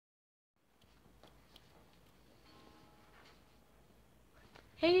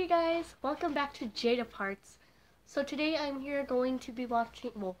Hey you guys, welcome back to Jada Parts. So today I'm here going to be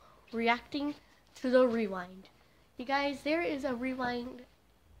reacting to the Rewind. You guys, there is a Rewind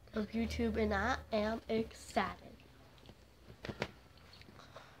of YouTube and I am excited.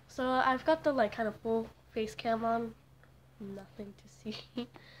 So I've got the kind of full face cam on, nothing to see.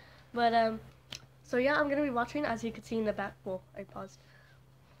 But so yeah, I'm gonna be watching. As you can see in the back. Well, I paused.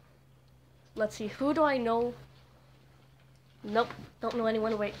 Let's see, who do I know? Nope, don't know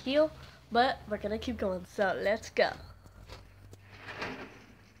anyone right here, but we're gonna keep going, so let's go.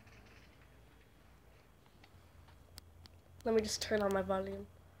 Let me just turn on my volume.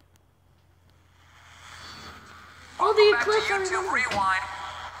 Oh, the Eclipse YouTube Rewind.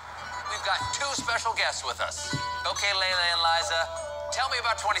 We've got two special guests with us. Okay, Layla and Liza, tell me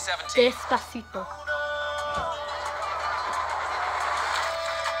about 2017. Despacito.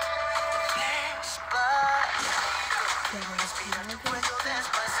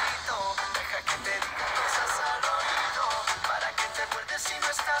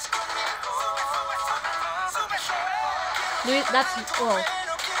 That's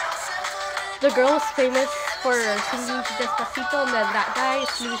the girl is famous for singing Despacito, and then that guy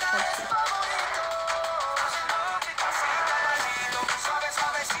is Luis Fonsi.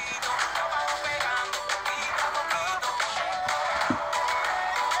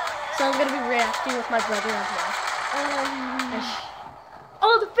 So I'm gonna be reacting with my brother as well.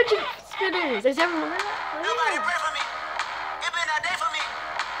 Oh, the fidget spinners! Is everyone that? Nobody pray for me. It been a day for me.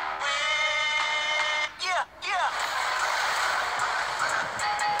 Yeah.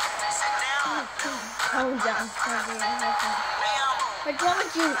 Sit down. Calm down. My drama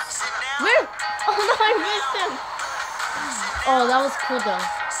juice. Where? Oh no, I missed him. Oh, that was cool though.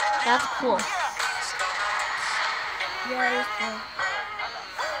 That's cool. Yeah, it's cool.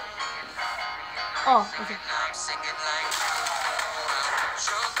 Oh, okay.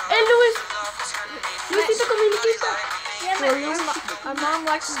 Hey, Luis! Luisito Comunicita! Yeah, my mom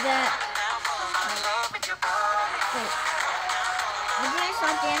watches that. Wait. Maybe I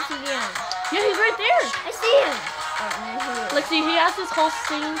saw Dan TV on. Yeah, he's right there! I see him! Look, see, he has his whole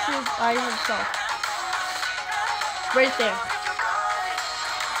singing by himself. Right there.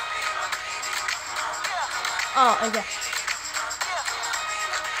 Oh, okay.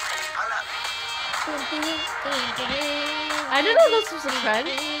 I didn't know this was a trend.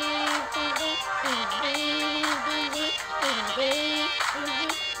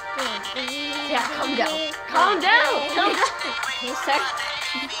 Yeah, calm down. Calm down! Calm down! One sec.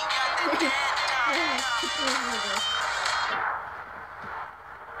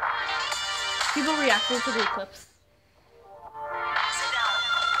 People reacting to the Eclipse.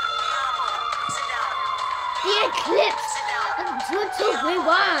 The Eclipse! YouTube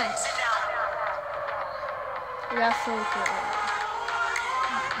Rewind! Yeah, so cool.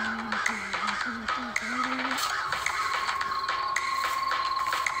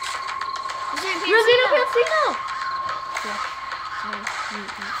 Rosita Cancino!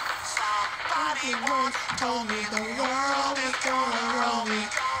 Somebody once told me the world is gonna roll me.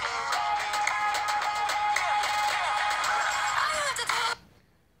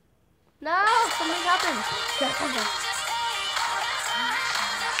 No, something happened. Yeah, come on.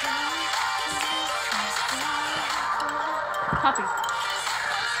 Poppy.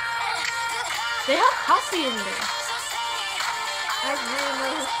 They have Poppy in there. I really know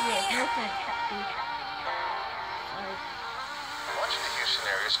who she is. No offense, Poppy. Much of the Houston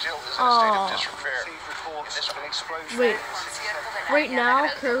area still is in a state of disrepair. Wait. Right now,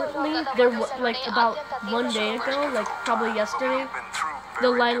 currently, they're about 1 day ago, probably yesterday, the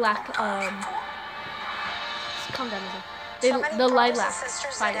lilac, calm down, the lilac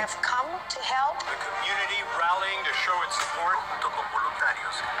fire. Have come to help. The community rallying to show its support.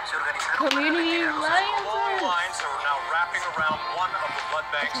 Community Long alliances. lines are now wrapping around one of the blood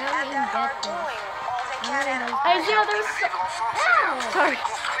banks. And they are doing all they can. Sorry.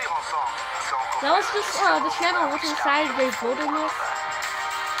 That was just the channel which inside the wilderness.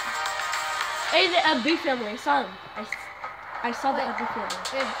 Hey, the Epi family, I saw them. I saw the Epi family.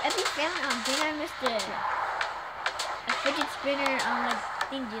 Epi family, dang, I missed it. A fidget spinner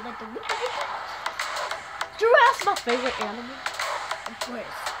thingy, like the Giraffe's my favorite animal. Of course.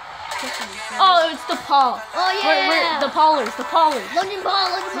 Oh, it's the paw. Oh yeah. Wait, the Pollards. Logan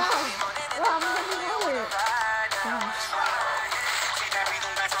Ball. Wow, I'm Logan Baller. Gosh.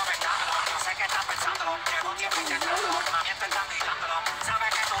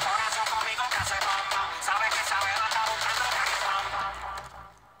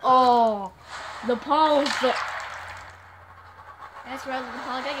 Oh, the paws. That's rather than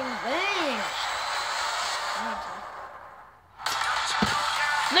Paul taking revenge.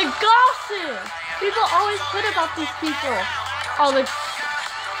 The gossip! People always put about these people. Oh, like,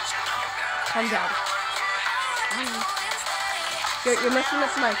 calm down. You're messing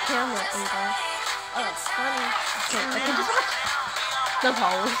up my camera angle. Oh, it's funny. Okay, just watch. The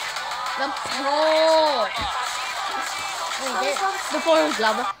pole. The pole. Wait, The floor is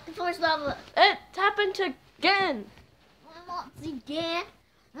lava. the floor is lava. It happened again. Not again.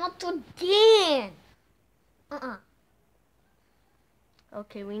 Not again.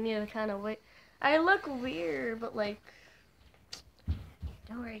 Okay, we need to kind of wait. I look weird, but like,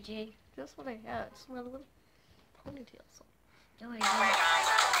 Don't worry, Jay. just what I had. It's my little ponytail. So. Don't worry, Jay.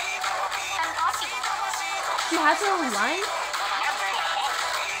 She has her own line?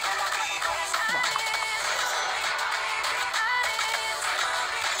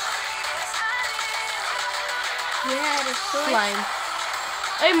 Yeah, the short. Slime.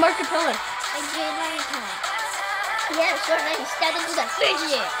 Hey, Mark Capella. Like Jay Monica. Yeah, the short knife. He stabbed into the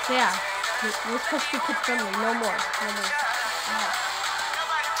fidget. Yeah. We're supposed to be kid friendly. No more. No more.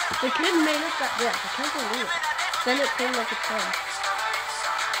 The kid made it that. Yeah, I can't believe it. Then it came like a friend.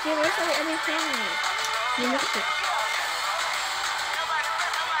 Jay, where's my other family? You missed it.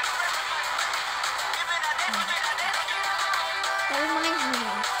 That reminds me.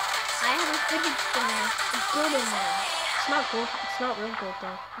 I have a fidget spinner. It's good in there. It's not gold. It's not real gold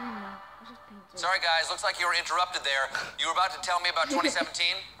though. I don't know. I just painted. Sorry, guys. Looks like you were interrupted there. You were about to tell me about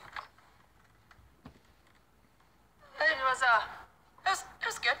 2017? It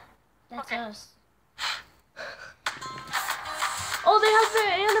was good. That's Okay. us. Oh, they have the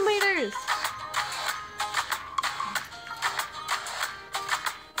animators.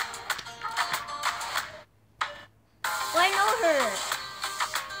 Oh, I know her.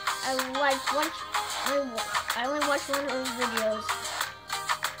 I only watched one of her videos.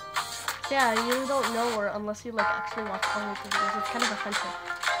 Yeah, you don't know her unless you like actually watch all of the videos. It's kind of offensive.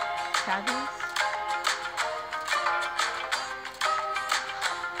 Tabbies?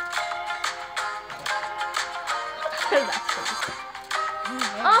 That's funny.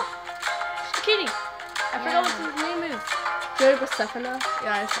 Oh, kitty. I forgot what his name is. Joey Persephone?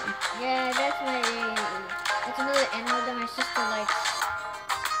 Yeah, it's him. Yeah, that's another animal that my sister likes.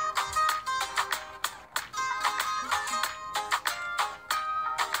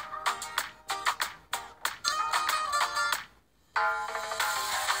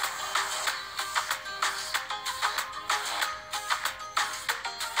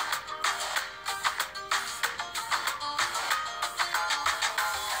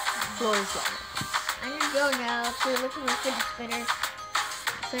 Floor is lava. I'm gonna go now to look for my fidget spinner.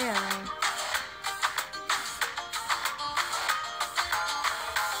 So yeah.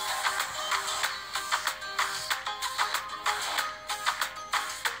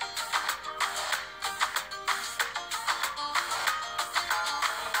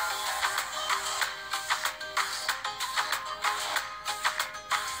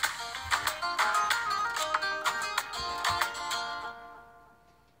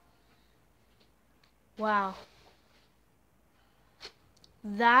 Wow.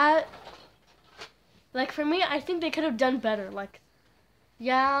 That, like for me, I think they could have done better. Like,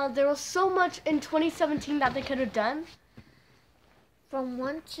 yeah, there was so much in 2017 that they could have done. From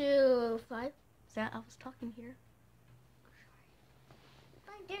 1 to 5. That I was talking here.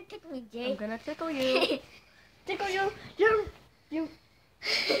 Don't dare tickle me, Jay. I'm gonna tickle you. Tickle you. You.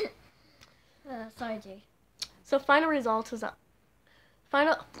 Sorry, Jay. So final results is that.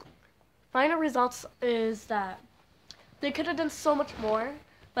 Final results is that they could have done so much more.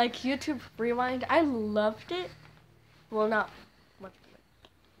 Like YouTube Rewind, I loved it. Well, not much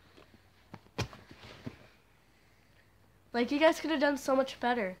of it. Like you guys could have done so much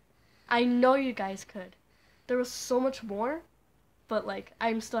better. I know you guys could. There was so much more, but like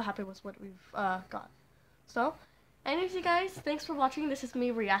I'm still happy with what we've got. So, anyways, you guys, thanks for watching. This is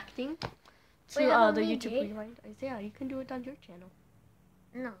me reacting to Wait, how about the me, YouTube Jay? Rewind. Yeah, you can do it on your channel.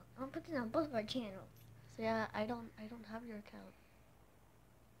 No, I'll put it on both of our channels. So yeah, I don't have your account.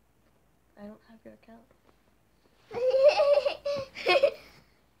 I don't have your account.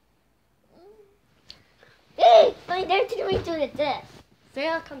 Hey, don't dare tickle me to this. So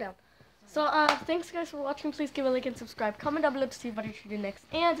yeah, calm down. So thanks guys for watching. Please give a like and subscribe. Comment down below to see what I should do next.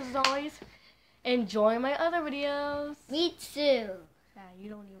 And as always, enjoy my other videos. Me too. Yeah, you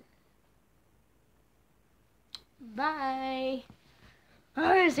don't even. Bye.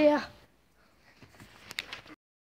 Alright, see ya.